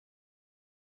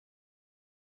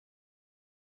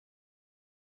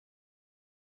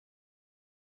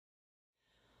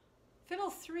Fiddle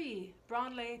 3,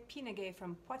 Branle Pinagay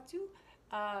from Poitou.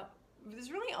 There's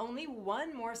really only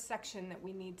one more section that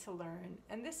we need to learn,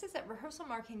 and this is at rehearsal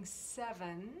marking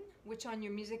 7, which on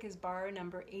your music is bar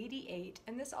number 88.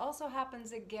 And this also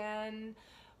happens again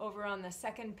over on the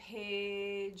second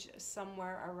page,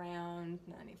 somewhere around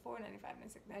 94, 95,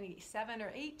 96, 97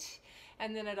 or 8.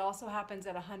 And then it also happens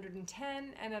at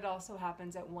 110, and it also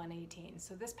happens at 118.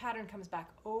 So this pattern comes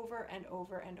back over and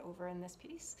over and over in this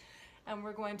piece. And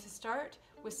we're going to start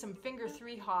with some finger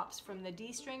 3 hops from the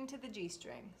D string to the G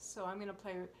string. So I'm going to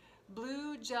play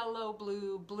blue, jello,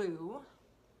 blue, blue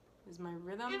is my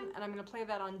rhythm, and I'm going to play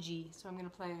that on G. So I'm going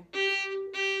to play,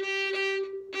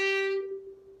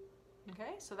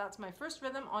 okay, so that's my first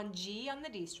rhythm on G on the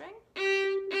D string.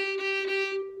 And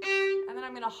then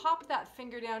I'm going to hop that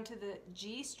finger down to the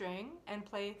G string and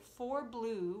play 4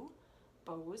 blue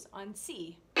bows on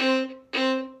C.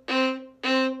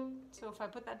 So if I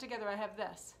put that together, I have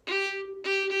this.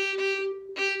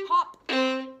 Hop.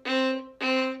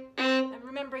 And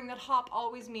remembering that hop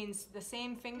always means the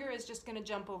same finger is just going to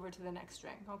jump over to the next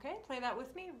string. Okay, play that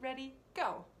with me. Ready,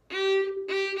 go.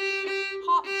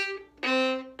 Hop.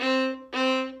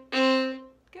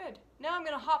 Good. Now I'm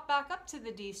going to hop back up to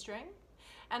the D string,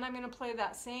 and I'm going to play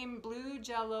that same blue,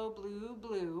 jello, blue,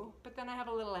 blue, but then I have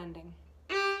a little ending.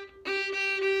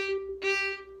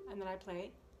 And then I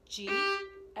play G,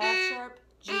 F sharp,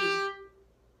 G.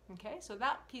 Okay, so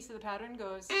that piece of the pattern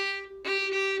goes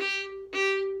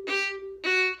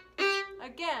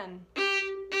again.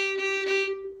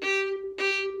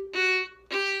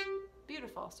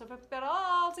 Beautiful. So if I put that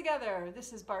all together,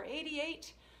 this is bar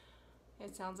 88.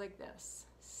 It sounds like this.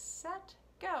 Set,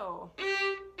 go.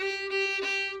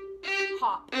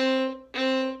 Hop.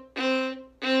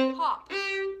 Hop.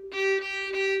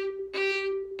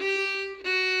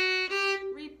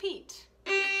 Repeat.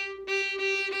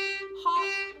 Hop.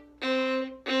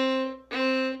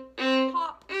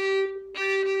 Hop.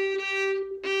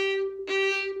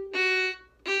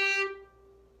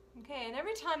 Okay, and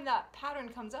every time that pattern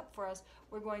comes up for us,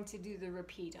 we're going to do the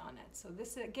repeat on it. So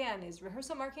this again is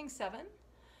rehearsal marking 7,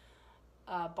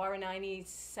 bar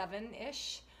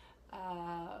 97-ish,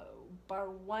 bar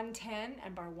 110,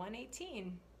 and bar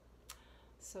 118.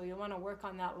 So you'll want to work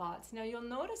on that lots. Now you'll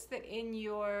notice that in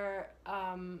your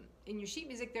sheet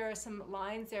music there are some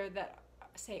lines there that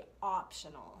say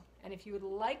optional. And if you would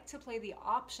like to play the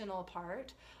optional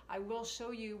part, I will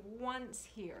show you once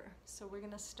here. So we're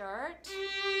going to start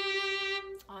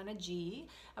on a G,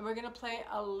 and we're going to play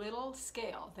a little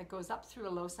scale that goes up through a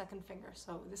low second finger.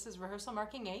 So this is rehearsal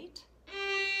marking 8.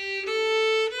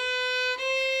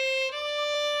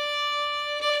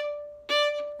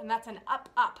 And that's an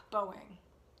up-up bowing.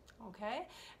 Okay,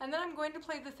 and then I'm going to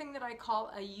play the thing that I call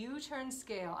a U-turn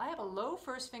scale. I have a low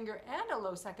first finger and a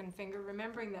low second finger,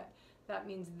 remembering that that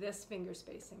means this finger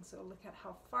spacing. So look at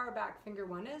how far back finger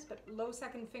 1 is, but low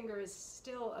second finger is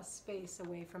still a space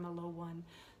away from a low 1.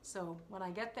 So when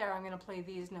I get there, I'm going to play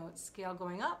these notes, scale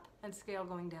going up and scale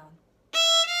going down.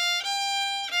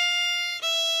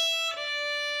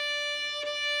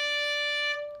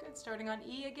 Good, starting on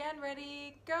E again,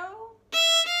 ready, go.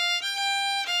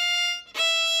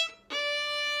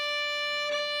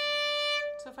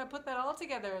 So if I put that all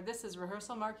together, this is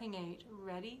rehearsal marking 8.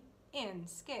 Ready, in,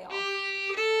 scale.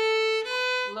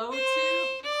 Low 2,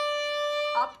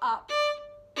 up, up.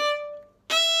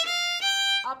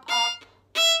 Up, up.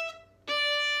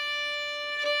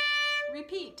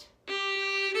 Repeat.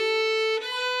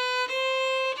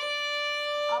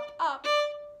 Up, up.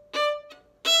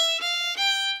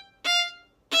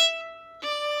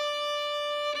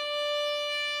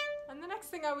 And the next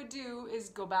thing I would do is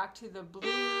go back to the blue,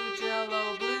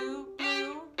 jello, blue,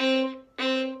 blue.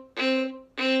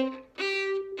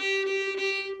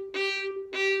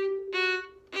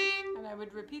 And I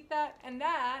would repeat that, and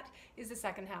that is the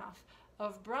second half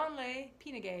of Branle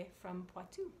Pinagay from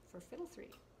Poitou for Fiddle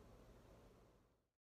 3.